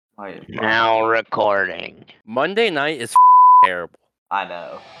Now recording. Monday night is terrible. I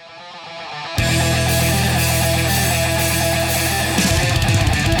know.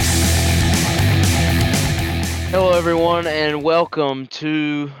 Hello, everyone, and welcome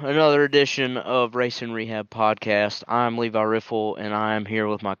to another edition of Racing Rehab Podcast. I'm Levi Riffle, and I'm here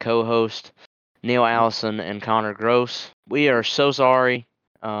with my co-host, Neil Allison and Connor Gross. We are so sorry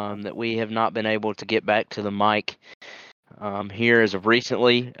that we have not been able to get back to the mic here as of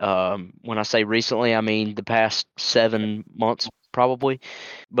recently. When I say recently, I mean the past 7 months, probably.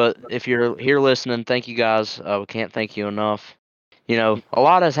 But if you're here listening, thank you guys. We can't thank you enough. You know, a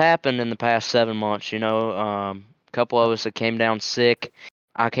lot has happened in the past 7 months. A couple of us that came down sick.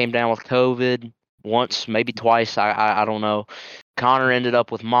 I came down with COVID once, maybe twice. I don't know. Connor ended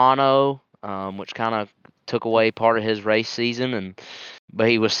up with mono, which kind of took away part of his race season, but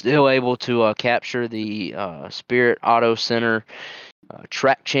he was still able to capture the Spirit Auto Center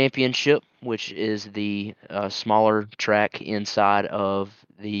Track Championship, which is the smaller track inside of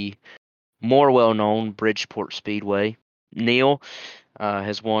the more well-known Bridgeport Speedway. Neil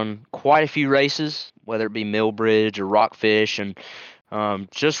has won quite a few races, whether it be Millbridge or Rockfish, and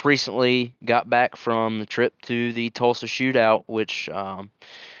just recently got back from the trip to the Tulsa Shootout, which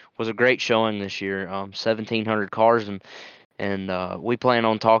was a great showing this year. 1,700 cars, and we plan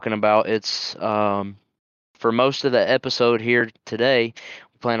on talking about it's for most of the episode here today.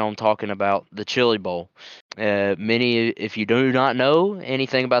 We plan on talking about the Chili Bowl. If you do not know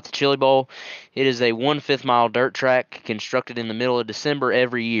anything about the Chili Bowl, it is a 1/5 mile dirt track constructed in the middle of December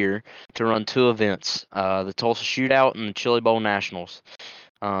every year to run two events, the Tulsa Shootout and the Chili Bowl Nationals.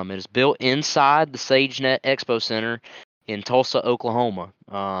 It is built inside the SageNet Expo Center in Tulsa, Oklahoma,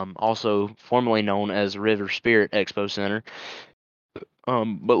 also formerly known as River Spirit Expo Center.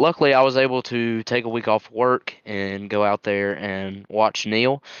 But luckily, I was able to take a week off work and go out there and watch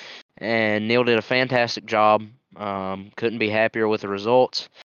Neil. And Neil did a fantastic job. Couldn't be happier with the results.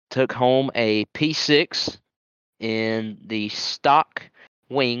 Took home a P6 in the stock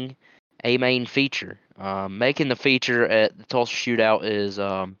wing A main feature. Making the feature at the Tulsa Shootout is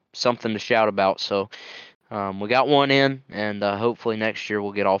something to shout about. So we got one in, and hopefully next year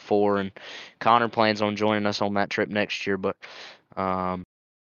we'll get all four. And Connor plans on joining us on that trip next year. But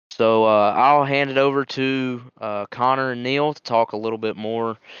so I'll hand it over to Connor and Neil to talk a little bit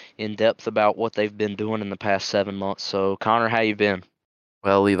more in depth about what they've been doing in the past 7 months. So Connor, how you been?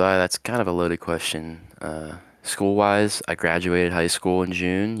 Well, Levi, that's kind of a loaded question. School-wise, I graduated high school in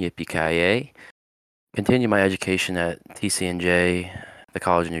June, yippee-ki-yay. Continued my education at TCNJ, the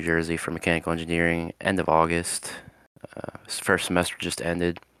College of New Jersey, for mechanical engineering, end of August. First semester just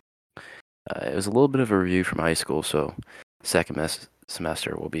ended. It was a little bit of a review from high school, so second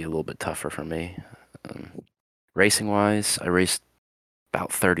semester will be a little bit tougher for me. Racing-wise, I raced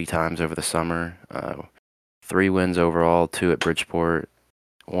about 30 times over the summer. 3 wins overall, 2 at Bridgeport,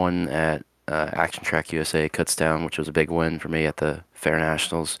 1 at Action Track USA Kutztown, which was a big win for me at the Fair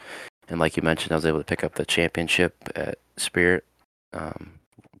Nationals. And like you mentioned, I was able to pick up the championship at Spirit,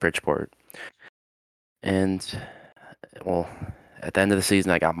 Bridgeport. And, well, at the end of the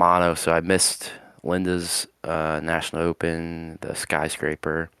season, I got mono, so I missed Linda's National Open, the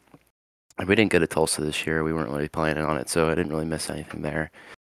Skyscraper. We didn't go to Tulsa this year. We weren't really planning on it, so I didn't really miss anything there.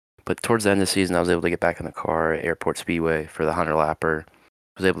 But towards the end of the season, I was able to get back in the car at Airport Speedway for the 100 lapper.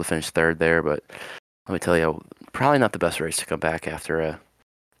 I was able to finish third there, but let me tell you, probably not the best race to come back after a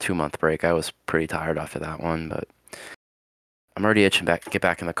 2-month break. I was pretty tired after that one, but I'm already itching to get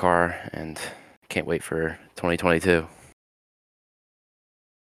back in the car and can't wait for 2022.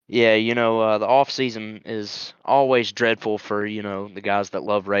 Yeah, the off season is always dreadful for, the guys that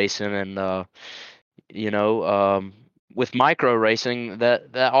love racing, and with micro racing, that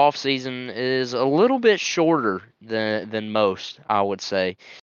off season is a little bit shorter than most, I would say.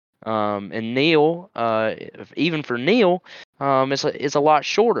 And Neil, even for Neil, it's a lot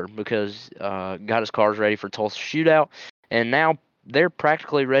shorter because got his cars ready for Tulsa Shootout, and now they're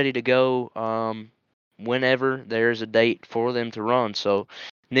practically ready to go whenever there's a date for them to run. So,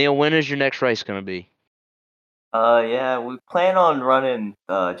 Neil, when is your next race going to be? Yeah, we plan on running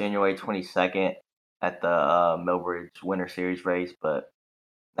January 22nd at the Millbridge Winter Series race, but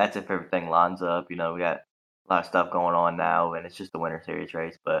that's if everything lines up. We got a lot of stuff going on now, and it's just the Winter Series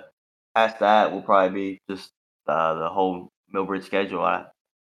race. But past that, will probably be just the whole Millbridge schedule. I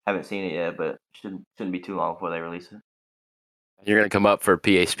haven't seen it yet, but shouldn't be too long before they release it. You're going to come up for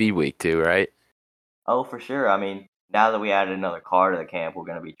PA Speed Week too, right? Oh, for sure. I mean, now that we added another car to the camp, we're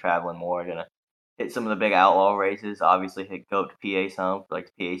going to be traveling more. We're going to hit some of the big outlaw races. Obviously, go up to PA some,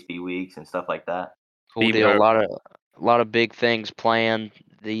 like PA Speed Weeks and stuff like that. Cool deal. A lot of big things planned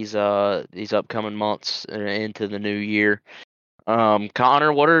these upcoming months into the new year.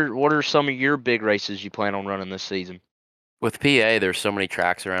 Connor, what are some of your big races you plan on running this season? With PA, there's so many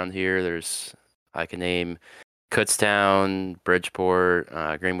tracks around here. I can name Kutztown,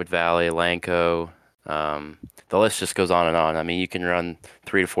 Bridgeport, Greenwood Valley, Lanco. The list just goes on and on. I mean, you can run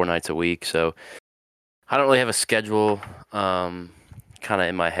 3 to 4 nights a week. So I don't really have a schedule kind of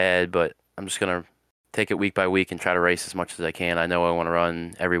in my head, but I'm just going to take it week by week and try to race as much as I can. I know I want to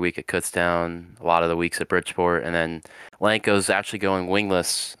run every week at Kutztown, a lot of the weeks at Bridgeport, and then Lanco's actually going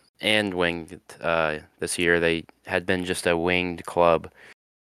wingless and winged this year. They had been just a winged club.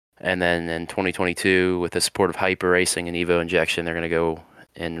 And then in 2022, with the support of Hyper Racing and Evo Injection, they're going to go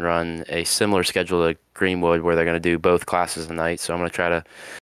and run a similar schedule to Greenwood where they're going to do both classes a night. So I'm going to try to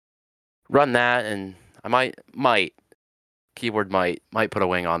run that, and I might put a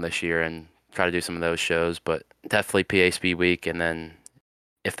wing on this year and try to do some of those shows, but definitely PA Speed Week. And then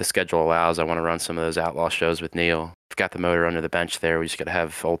if the schedule allows, I want to run some of those outlaw shows with Neil. I've got the motor under the bench there. We just got to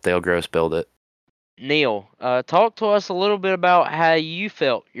have old Dale Gross build it. Neil, talk to us a little bit about how you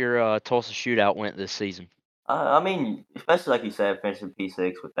felt your Tulsa Shootout went this season. I mean, especially like you said, finishing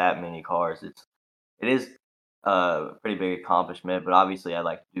P6 with that many cars, it is a pretty big accomplishment. But obviously, I'd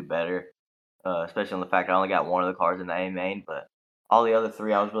like to do better, especially on the fact I only got one of the cars in the A main, but all the other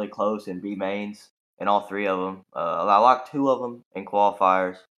 3 I was really close in B mains in all 3 of them. I locked 2 of them in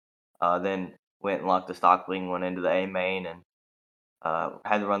qualifiers, then went and locked the stock wing one into the A main, and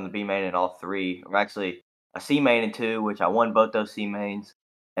had to run the B main in all 3, or actually a C main in 2, which I won both those C mains,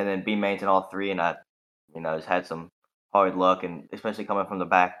 and then B mains in all 3, and I, just had some hard luck, and especially coming from the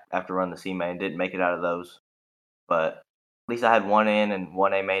back after running the C main, didn't make it out of those. But at least I had one in and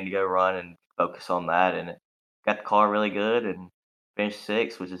one A main to go run and focus on that, and it got the car really good and finished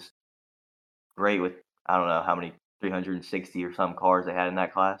 6th, which is great with, I don't know how many, 360 or some cars they had in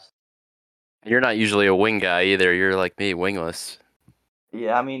that class. You're not usually a wing guy either. You're like me, wingless.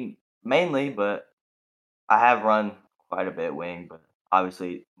 Yeah, I mean, mainly, but I have run quite a bit wing, but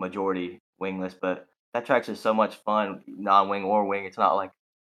obviously majority wingless. But that track's just so much fun, non-wing or wing. It's not like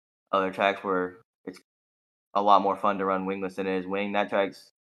other tracks where it's a lot more fun to run wingless than it is wing. That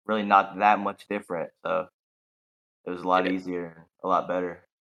track's really not that much different, so it was a lot easier, a lot better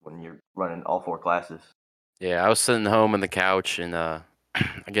when you're running all 4 classes. Yeah, I was sitting home on the couch and I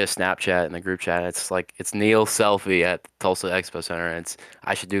get a Snapchat in the group chat. It's Neil selfie at Tulsa Expo Center, and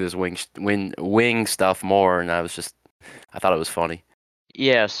I should do this wing stuff more. And I thought it was funny.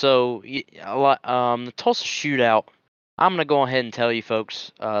 Yeah, so the Tulsa Shootout. I'm gonna go ahead and tell you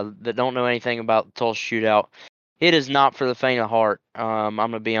folks that don't know anything about the Tulsa Shootout. It is not for the faint of heart. I'm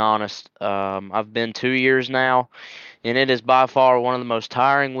gonna be honest. I've been 2 years now, and it is by far one of the most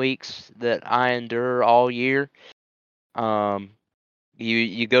tiring weeks that I endure all year.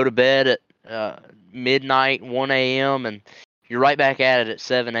 You go to bed at midnight, 1 a.m., and you're right back at it at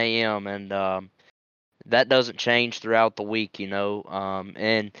 7 a.m., and that doesn't change throughout the week,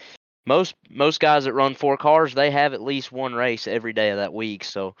 and most guys that run 4 cars, they have at least one race every day of that week.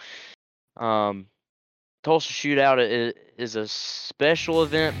 So Tulsa Shootout is a special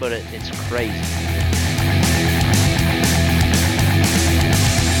event, but it's crazy.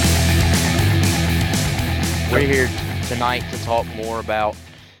 We're here tonight to talk more about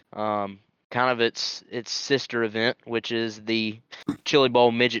kind of its sister event, which is the Chili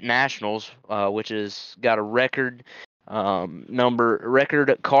Bowl Midget Nationals, which has got a record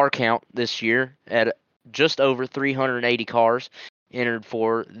car count this year at just over 380 cars entered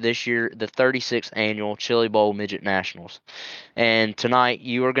for this year, the 36th annual Chili Bowl Midget Nationals. And tonight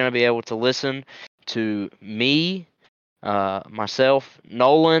you are going to be able to listen to me, myself,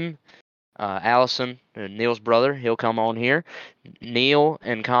 Nolan, Allison, Neil's brother. He'll come on here. Neil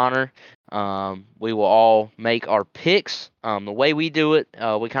and Connor. We will all make our picks. The way we do it,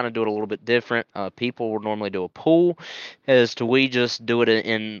 we kind of do it a little bit different. People would normally do a pool, we just do it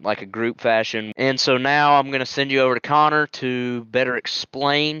in like a group fashion. And so now I'm going to send you over to Connor to better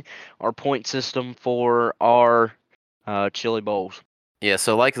explain our point system for our Chili Bowls. Yeah,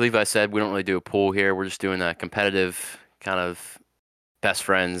 so like Levi said, we don't really do a pool here. We're just doing a competitive kind of best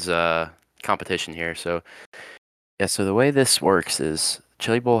friends competition here. So yeah, so the way this works is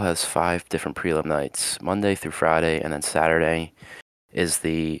Chili Bowl has 5 different prelim nights, Monday through Friday, and then Saturday is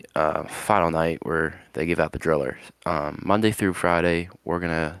the final night where they give out the driller. Monday through Friday, we're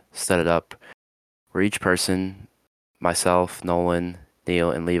going to set it up where each person, myself, Nolan, Neil,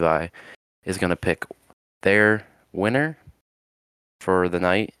 and Levi, is going to pick their winner for the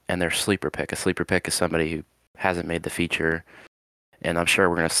night and their sleeper pick. A sleeper pick is somebody who hasn't made the feature, and I'm sure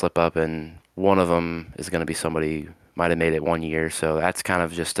we're going to slip up, and one of them is going to be somebody might have made it 1 year. So that's kind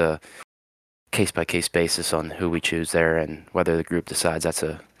of just a case-by-case basis on who we choose there and whether the group decides that's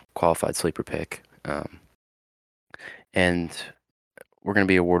a qualified sleeper pick. And we're going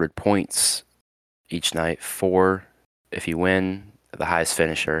to be awarded points each night. 4 if you win, the highest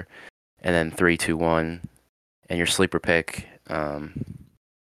finisher, and then 3, 2, 1. And your sleeper pick,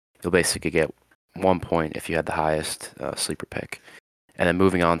 you'll basically get 1 point if you had the highest sleeper pick. And then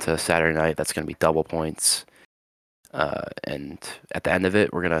moving on to Saturday night, that's going to be double points. And at the end of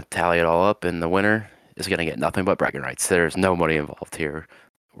it, we're going to tally it all up, and the winner is going to get nothing but bragging rights. There's no money involved here.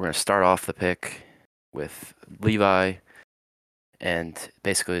 We're going to start off the pick with Levi. And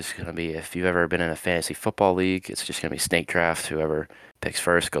basically, it's going to be, if you've ever been in a fantasy football league, it's just going to be snake draft. Whoever picks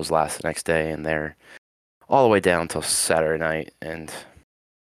first goes last the next day, and they're all the way down until Saturday night. And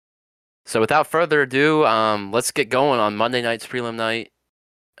so without further ado, let's get going on Monday night's prelim night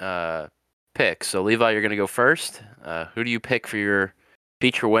pick. So Levi, you're going to go first. Who do you pick for your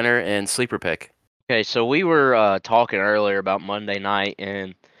feature winner and sleeper pick? Okay, so we were talking earlier about Monday night,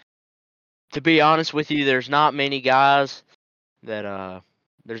 and to be honest with you, there's not many guys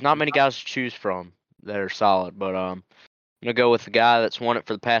to choose from that are solid. But I'm gonna go with the guy that's won it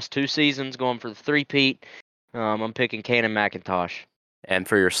for the past 2 seasons, going for the three-peat. I'm picking Cannon McIntosh. And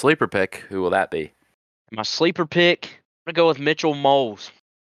for your sleeper pick, who will that be? My sleeper pick, I'm gonna go with Mitchell Moles.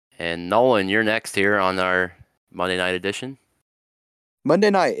 And Nolan, you're next here on our Monday night edition. Monday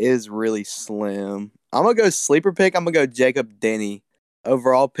night is really slim. I'm going to go sleeper pick. I'm going to go Jacob Denny.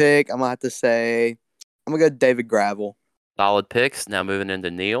 Overall pick, I'm going to have to say, I'm going to go David Gravel. Solid picks. Now moving into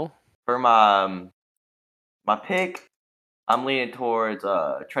Neil. For my pick, I'm leaning towards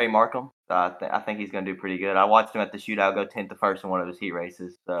Trey Markham. I think he's going to do pretty good. I watched him at the shootout go 10th to 1st in one of his heat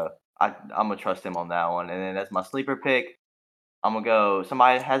races. So I'm going to trust him on that one. And then as my sleeper pick, I'm going to go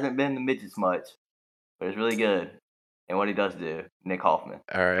somebody that hasn't been in the midgets much, but is really good. And what he does do, Nick Hoffman.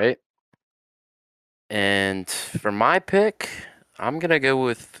 All right. And for my pick, I'm going to go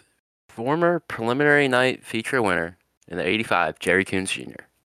with former preliminary night feature winner in the 85, Jerry Coons Jr.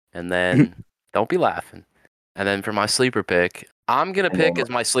 And then, don't be laughing. And then for my sleeper pick, I'm going to pick as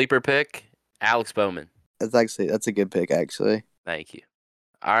my sleeper pick, Alex Bowman. That's a good pick, actually. Thank you.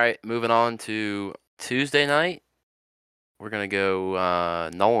 All right, moving on to Tuesday night. We're going to go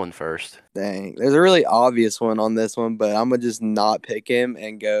Nolan first. Dang. There's a really obvious one on this one, but I'm going to just not pick him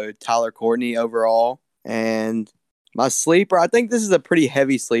and go Tyler Courtney overall. And my sleeper, I think this is a pretty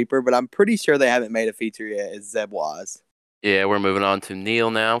heavy sleeper, but I'm pretty sure they haven't made a feature yet, is Zeb Wise. Yeah, we're moving on to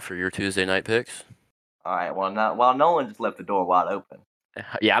Neil now for your Tuesday night picks. All right. Well, Nolan just left the door wide open.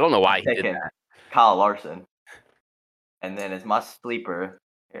 Yeah, I don't know why he did that. Kyle Larson. And then as my sleeper,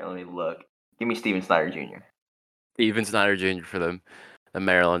 here, let me look. Give me Steven Snyder Jr. Steven Snyder Jr. for the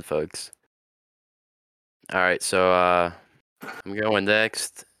Maryland folks. All right, so I'm going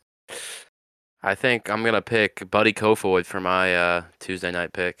next. I think I'm going to pick Buddy Kofoid for my Tuesday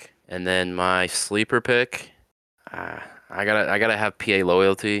night pick. And then my sleeper pick, I gotta have PA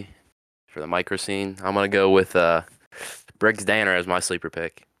loyalty for the micro scene. I'm going to go with Briggs Danner as my sleeper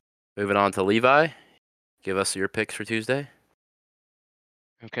pick. Moving on to Levi. Give us your picks for Tuesday.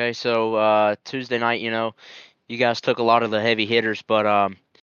 Okay, so Tuesday night, you guys took a lot of the heavy hitters, but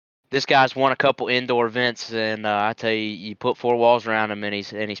this guy's won a couple indoor events, and I tell you, you put 4 walls around him, and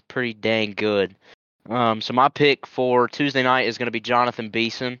he's pretty dang good. So my pick for Tuesday night is going to be Jonathan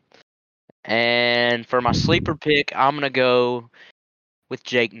Beeson, and for my sleeper pick, I'm going to go with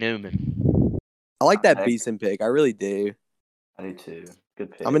Jake Newman. I like that Beeson pick. I really do. I do too.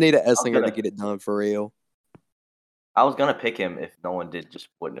 Good pick. I'm going to need an Esslinger to get it done for real. I was going to pick him if no one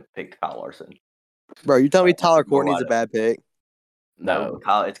wouldn't have picked Kyle Larson. Bro, you telling me Tyler Courtney's a bad pick? No,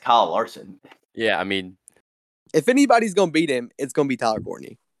 it's Kyle Larson. Yeah, I mean, if anybody's going to beat him, it's going to be Tyler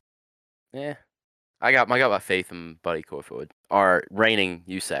Courtney. Yeah. I got my faith in Buddy Kofoid, our reigning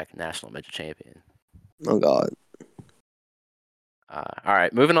USAC national midget champion. Oh, God. All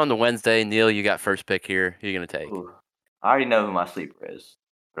right, moving on to Wednesday. Neil, you got first pick here. Who are you going to take? Ooh, I already know who my sleeper is,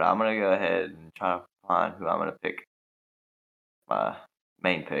 but I'm going to go ahead and try to find who I'm going to pick. My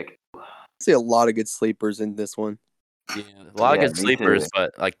main pick. I see a lot of good sleepers in this one. Yeah, a lot of good me sleepers, too.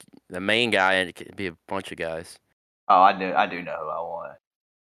 but like the main guy, and it could be a bunch of guys. Oh, I do know who I want.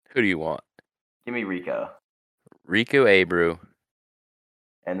 Who do you want? Give me Rico. Rico Abreu.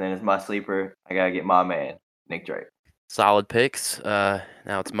 And then as my sleeper, I got to get my man, Nick Drake. Solid picks. Now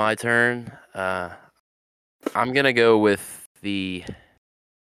it's my turn. I'm going to go with I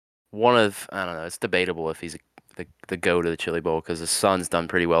don't know, it's debatable if he's the go to the Chili Bowl because his son's done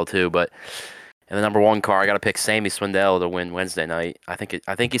pretty well too, but in the number 1 car, I got to pick Sammy Swindell to win Wednesday night. I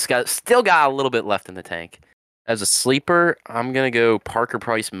think he's still got a little bit left in the tank. As a sleeper, I'm gonna go Parker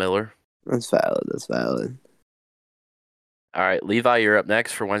Price Miller. That's valid. That's valid. All right, Levi, you're up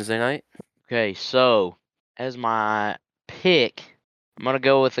next for Wednesday night. Okay, so as my pick, I'm gonna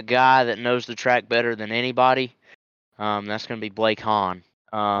go with a guy that knows the track better than anybody. That's gonna be Blake Hahn.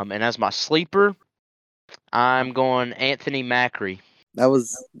 And as my sleeper, I'm going Anthony Macri. That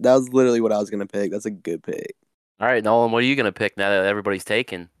was literally what I was gonna pick. That's a good pick. All right, Nolan, what are you gonna pick now that everybody's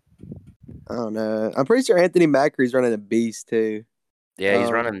taken? I don't know. I'm pretty sure Anthony Macri's running a beast too. Yeah, he's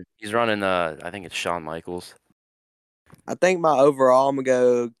Um, running. He's running. I think it's Shawn Michaels. I think my overall, I'm gonna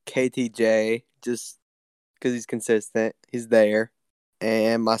go KTJ just because he's consistent. He's there.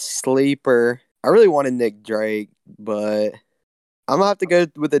 And my sleeper, I really wanted Nick Drake, but I'm gonna have to go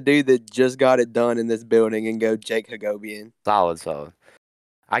with a dude that just got it done in this building and go Jake Hagobian. Solid.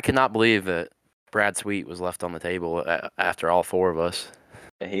 I cannot believe that Brad Sweet was left on the table after all four of us.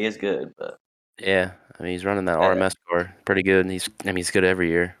 Yeah, he is good, but Yeah, I mean he's running that Yeah. RMS car pretty good, and he's good every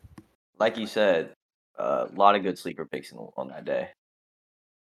year. like you said, a lot of good sleeper picks on that day.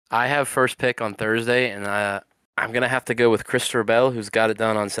 I have first pick on Thursday, and I'm gonna have to go with Christopher Bell, who's got it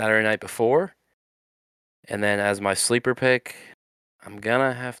done on Saturday night before. And then as my sleeper pick, I'm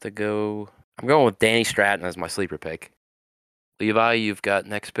gonna have to go. I'm going with Danny Stratton as my sleeper pick. Levi, you've got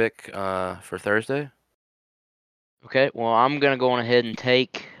next pick for Thursday. Okay, well, I'm gonna go on ahead and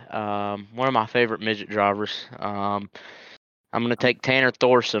take one of my favorite midget drivers. I'm gonna take Tanner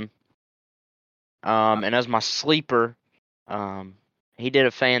Thorson. And as my sleeper, he did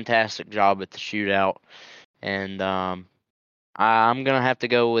a fantastic job at the shootout, and I'm gonna have to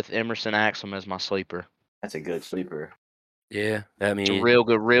go with Emerson Axum as my sleeper. That's a good sleeper. Yeah, I It's a mean, real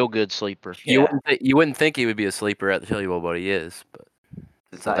good sleeper. you Yeah. you wouldn't think he would be a sleeper at the Chili Bowl, but he is. But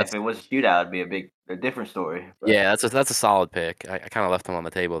It's So not, that's- if it was a shootout, it'd be a different story. But yeah, that's a solid pick. I kind of left him on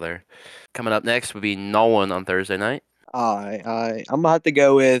the table there. Coming up next would be Nolan on Thursday night. I'm gonna have to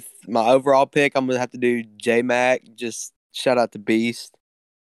go with my overall pick. I'm gonna have to do J Mac. Just shout out to Beast.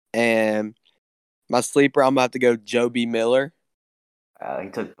 And my sleeper, I'm gonna have to go Joe B. Miller. he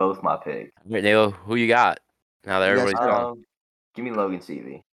took both my picks. All right, Neil, who you got? Now that You guys everybody's got- gone. Give me Logan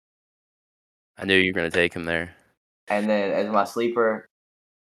Seavey. I knew you were going to take him there. And then as my sleeper,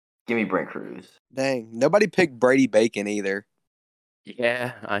 give me Brent Cruz. Dang, nobody picked Brady Bacon either.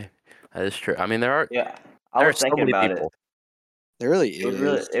 Yeah, that is true. I mean, there are Yeah, I there are was so thinking many about people. it. There really It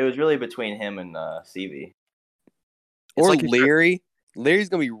was is. really between him and Seavey. It's Or like you're- Leary. Leary's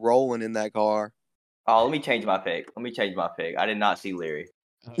gonna be rolling in that car. Oh, let me change my pick. I did not see Leary.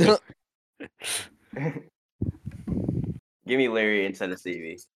 Give me Leary instead of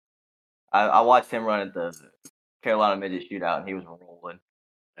Seavey. I watched him run at the Carolina Midget Shootout, and he was rolling.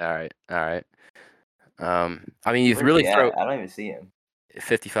 All right. I mean, you Where's really he at? throw I don't even see him.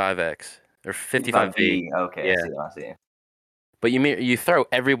 55X or 55V. Okay, Yeah. I see him. But you throw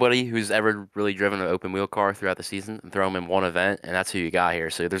everybody who's ever really driven an open wheel car throughout the season and throw them in one event, and that's who you got here.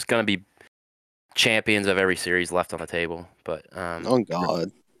 So there's going to be champions of every series left on the table. But Oh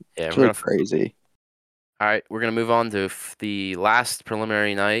God, yeah, it's we're really gonna crazy. all right. We're gonna move on to the last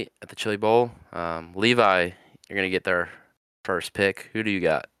preliminary night at the Chili Bowl. Levi, you're gonna get their first pick. Who do you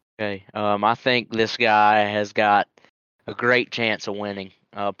got? Okay, I think this guy has got a great chance of winning.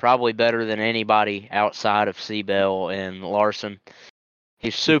 Probably better than anybody outside of Seabell and Larson.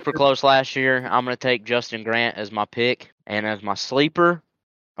 He's super close last year. I'm going to take Justin Grant as my pick. And as my sleeper,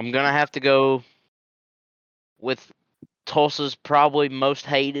 I'm going to have to go with Tulsa's probably most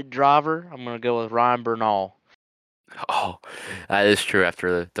hated driver. I'm going to go with Ryan Bernal. Oh, that is true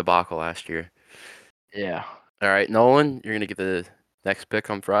after the debacle last year. Yeah. All right, Nolan, you're gonna get the next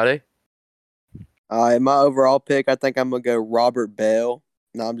pick on Friday. My overall pick, I think I'm gonna go Robert Bell.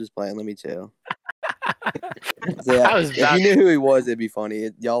 No, I'm just playing. Let me chill. So, yeah, I was if about- you knew who he was, it'd be funny.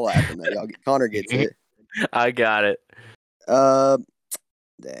 Y'all laughing though. Connor gets it. I got it.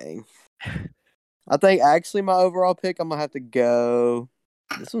 Dang. I think actually my overall pick, I'm gonna have to go.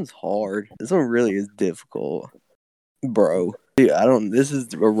 This one's hard. This one really is difficult, bro. Dude, This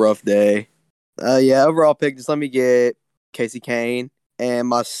is a rough day. Yeah, overall pick. Just let me get Casey Kane, and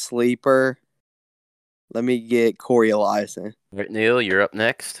my sleeper. Let me get Corey Eliason. All right, Neil, you're up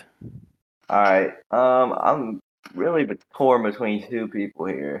next. All right. I'm really torn between two people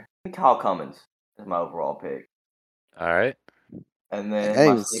here. Kyle Cummins is my overall pick, All right. and I then didn't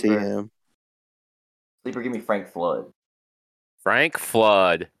my even see sleeper. him. Sleeper, give me Frank Flood. Frank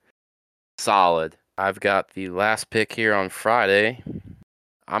Flood. Solid. I've got the last pick here on Friday.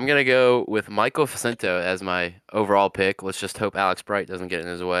 I'm going to go with Michael Facento as my overall pick. Let's just hope Alex Bright doesn't get in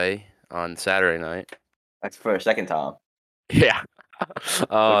his way on Saturday night. That's for a second time. Yeah.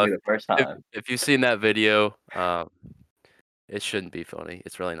 Would be the first if, time. if you've seen that video, it shouldn't be funny.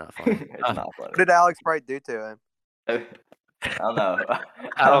 It's really not funny. It's not What funny. did Alex Bright do to him? I don't know.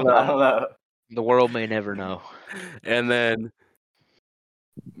 I don't know. I don't know. The world may never know. And then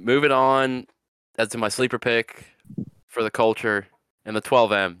moving on, that's my sleeper pick for the culture. And the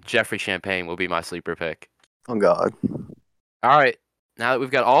 12M, Jeffrey Champagne will be my sleeper pick. Oh God. All right. Now that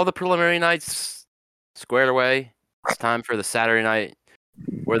we've got all the preliminary nights squared away, it's time for the Saturday night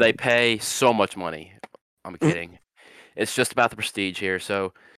where they pay so much money. I'm kidding. It's just about the prestige here.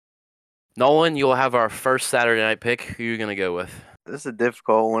 So, Nolan, you'll have our first Saturday night pick. Who are you going to go with? This is a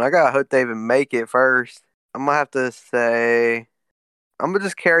difficult one. I gotta hope they even make it first. I'm gonna have to say I'm gonna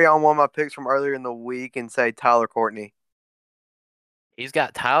just carry on one of my picks from earlier in the week and say Tyler Courtney. He's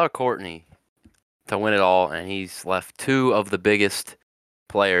got Tyler Courtney to win it all, and he's left two of the biggest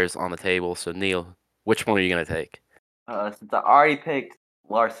players on the table. So, Neil, which one are you going to take? Since I already picked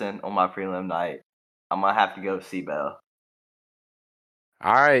Larson on my prelim night, I'm gonna have to go Seabell.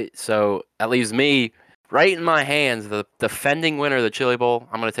 All right, so that leaves me right in my hands, the defending winner of the Chili Bowl.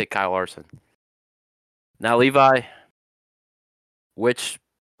 I'm going to take Kyle Larson. Now, Levi, which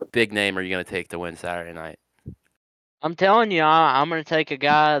big name are you going to take to win Saturday night? I'm telling you, I'm gonna take a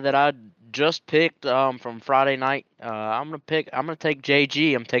guy that I just picked from Friday night. I'm gonna take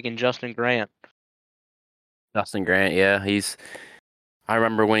JG. I'm taking Justin Grant. Justin Grant, yeah, I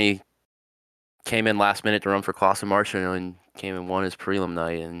remember when he came in last minute to run for Clausen Marshall and came and won his prelim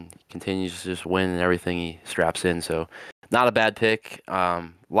night and continues to just win in everything he straps in. So, not a bad pick.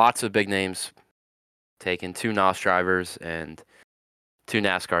 Lots of big names taken, 2 NOS drivers and 2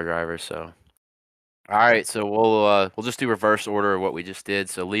 NASCAR drivers. So, all right, so we'll just do reverse order of what we just did.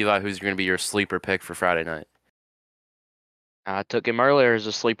 So, Levi, who's going to be your sleeper pick for Friday night? I took him earlier as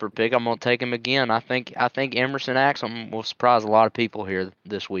a sleeper pick. I'm gonna take him again. I think Emerson Axum will surprise a lot of people here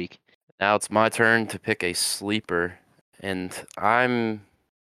this week. Now it's my turn to pick a sleeper, and I'm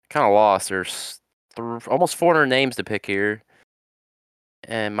kind of lost. There's almost 400 names to pick here,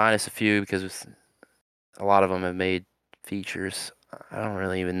 and minus a few because a lot of them have made features. I don't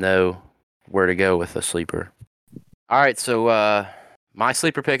really even know where to go with a sleeper. All right, so my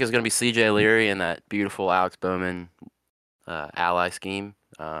sleeper pick is going to be C.J. Leary in that beautiful Alex Bowman ally scheme.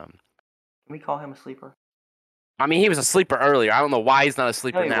 Can we call him a sleeper? I mean, he was a sleeper earlier. I don't know why he's not a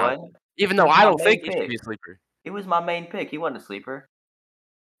sleeper No, he now. wasn't. Even though He was I my don't main think he should pick. be a sleeper. He was my main pick. He wasn't a sleeper.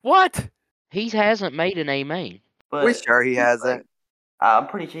 What? He hasn't made an A main. But We sure he he's hasn't? I'm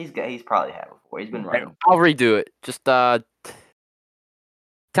pretty sure he's probably had it before. He's been running. I'll redo it. Just tell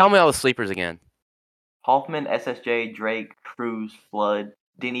me all the sleepers again. Hoffman, SSJ, Drake, Cruz, Flood,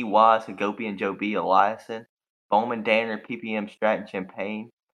 Denny Wise, Hagopi, and Joe B. Eliason, Bowman, Danner, PPM, Stratton, Champagne,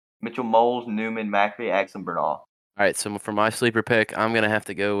 Mitchell Moles, Newman, Macri, Axon, Bernal. All right, so for my sleeper pick, I'm gonna have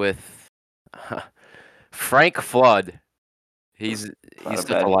to go with Frank Flood. He's Not a such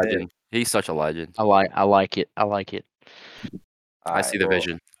bad a pick. legend. He's such a legend. I like it. I like it. I see the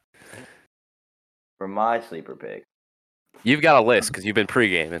vision. For my sleeper pick, You've got a list because you've been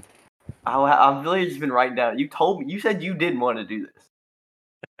pre-gaming. I've really just been writing down. You told me. You said you didn't want to do this.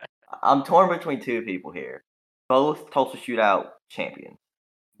 I'm torn between 2 people here. Both Tulsa Shootout champions.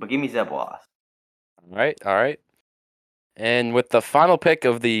 But give me Zeb Wallace. All right. And with the final pick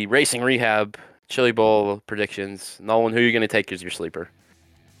of the Racing Rehab Chili Bowl predictions, Nolan, who are you going to take as your sleeper?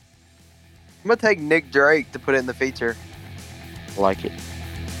 I'm gonna take Nick Drake to put it in the feature. I like it.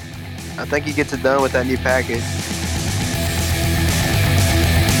 I think he gets it done with that new package.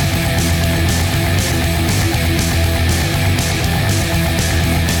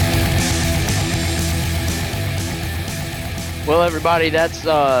 Well, everybody, that's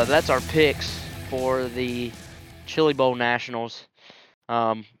our picks for the Chili Bowl Nationals.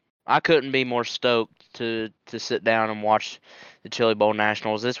 I couldn't be more stoked to sit down and watch the Chili Bowl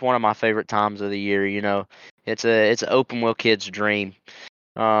Nationals. It's one of my favorite times of the year. You know, it's an open wheel kid's dream.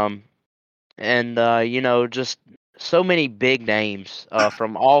 You know, just so many big names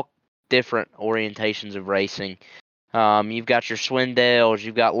from all different orientations of racing. You've got your Swindells,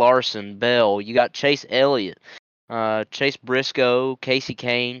 you've got Larson, Bell, you got Chase Elliott, Chase Briscoe, Casey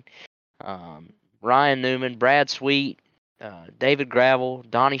Kane, Ryan Newman, Brad Sweet, David Gravel,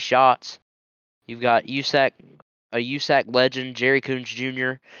 Donnie Schatz. You've got a USAC legend, Jerry Coons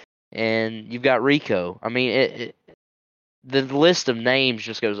Jr., and you've got Rico. I mean, the list of names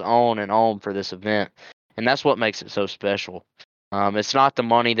just goes on and on for this event, and that's what makes it so special. It's not the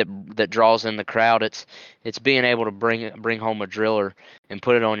money that draws in the crowd. It's being able to bring home a driller and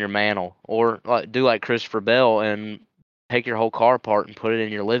put it on your mantle, or do like Christopher Bell and take your whole car apart and put it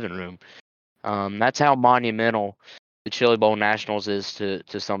in your living room. That's how monumental Chili Bowl Nationals is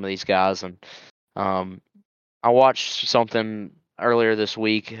to some of these guys. And I watched something earlier this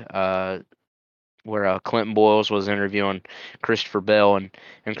week where Clinton Boyles was interviewing Christopher Bell, and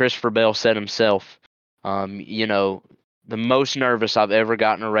Christopher Bell said himself, the most nervous I've ever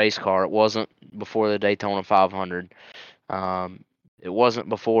gotten a race car, it wasn't before the Daytona 500. It wasn't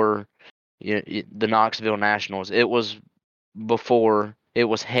before the Knoxville Nationals. It was before it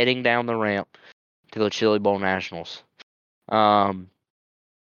was heading down the ramp to the Chili Bowl Nationals. And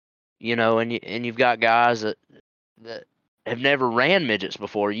you've got guys that have never ran midgets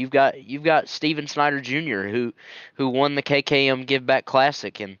before. You've got Steven Snyder Jr. who won the KKM Give Back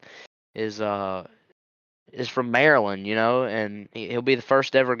Classic and is from Maryland, and he'll be the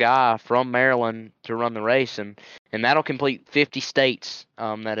first ever guy from Maryland to run the race, and that'll complete 50 states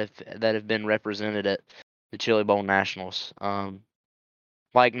that have been represented at the Chili Bowl Nationals.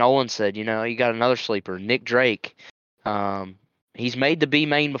 Like Nolan said, you got another sleeper, Nick Drake. He's made the B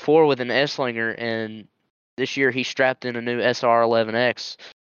main before with an Esslinger, and this year he strapped in a new SR11X.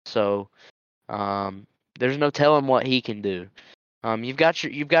 So there's no telling what he can do. You've got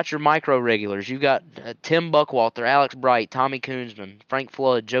your micro regulars. You've got Tim Buckwalter, Alex Bright, Tommy Koonsman, Frank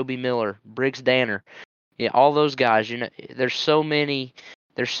Flood, Joby Miller, Briggs Danner. Yeah, all those guys. There's so many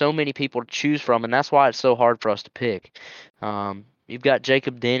people to choose from, and that's why it's so hard for us to pick. You've got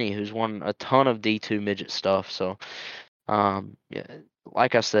Jacob Denny, who's won a ton of D2 midget stuff. So,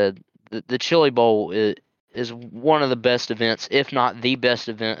 like I said, the Chili Bowl is one of the best events, if not the best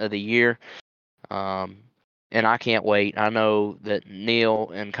event of the year. And I can't wait. I know that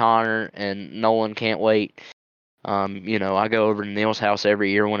Neil and Connor and Nolan can't wait. I go over to Neil's house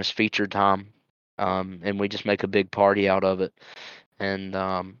every year when it's featured time, and we just make a big party out of it. And,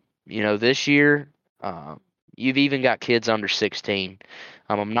 this year, you've even got kids under 16.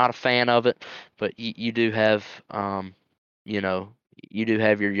 I'm not a fan of it, but you do have, you do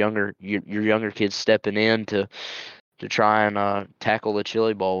have your younger kids stepping in to try and tackle the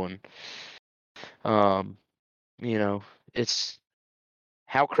Chili Bowl. And, it's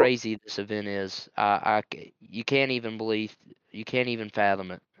how crazy this event is. You can't even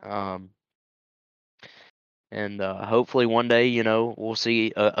fathom it. And hopefully one day, we'll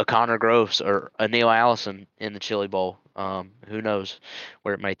see a Connor Gross or a Neil Allison in the Chili Bowl. Who knows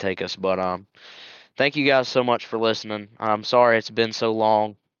where it may take us? But thank you guys so much for listening. I'm sorry it's been so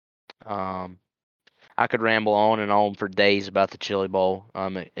long. I could ramble on and on for days about the Chili Bowl.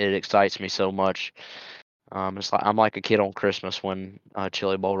 It excites me so much. It's like I'm like a kid on Christmas when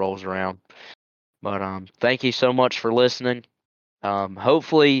Chili Bowl rolls around. But thank you so much for listening.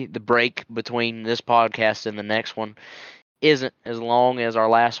 Hopefully the break between this podcast and the next one isn't as long as our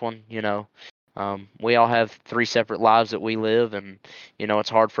last one. We all have 3 separate lives that we live, and it's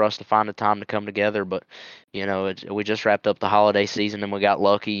hard for us to find the time to come together. But we just wrapped up the holiday season and we got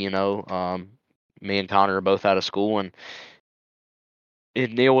lucky. Me and Connor are both out of school, and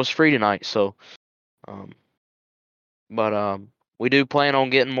Neil was free tonight. So, we do plan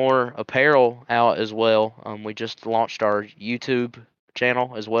on getting more apparel out as well. We just launched our YouTube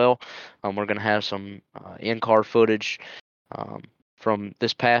channel as well. We're going to have some in-car footage from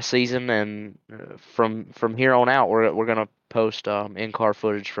this past season, and from here on out, we're going to post in-car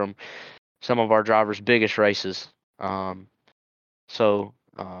footage from some of our drivers' biggest races. So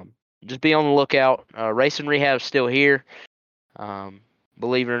just be on the lookout. Racing Rehab's still here,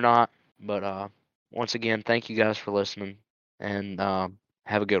 believe it or not. But once again, thank you guys for listening, and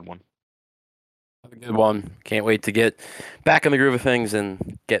have a good one. Have a good one. Can't wait to get back in the groove of things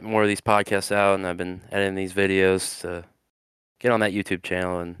and get more of these podcasts out. And I've been editing these videos to get on that YouTube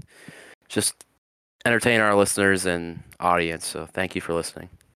channel and just entertain our listeners and audience. So thank you for listening.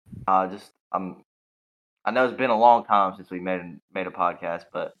 I know it's been a long time since we made a podcast,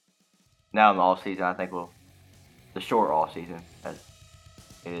 but now in the off season, I think the short off season as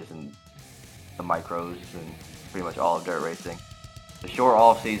it is in the micros and pretty much all of dirt racing. The short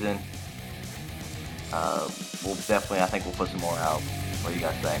off season, I think we'll put some more out. What do you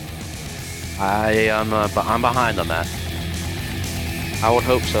guys think? I'm behind on that. I would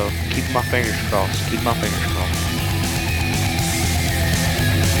hope so. Keep my fingers crossed.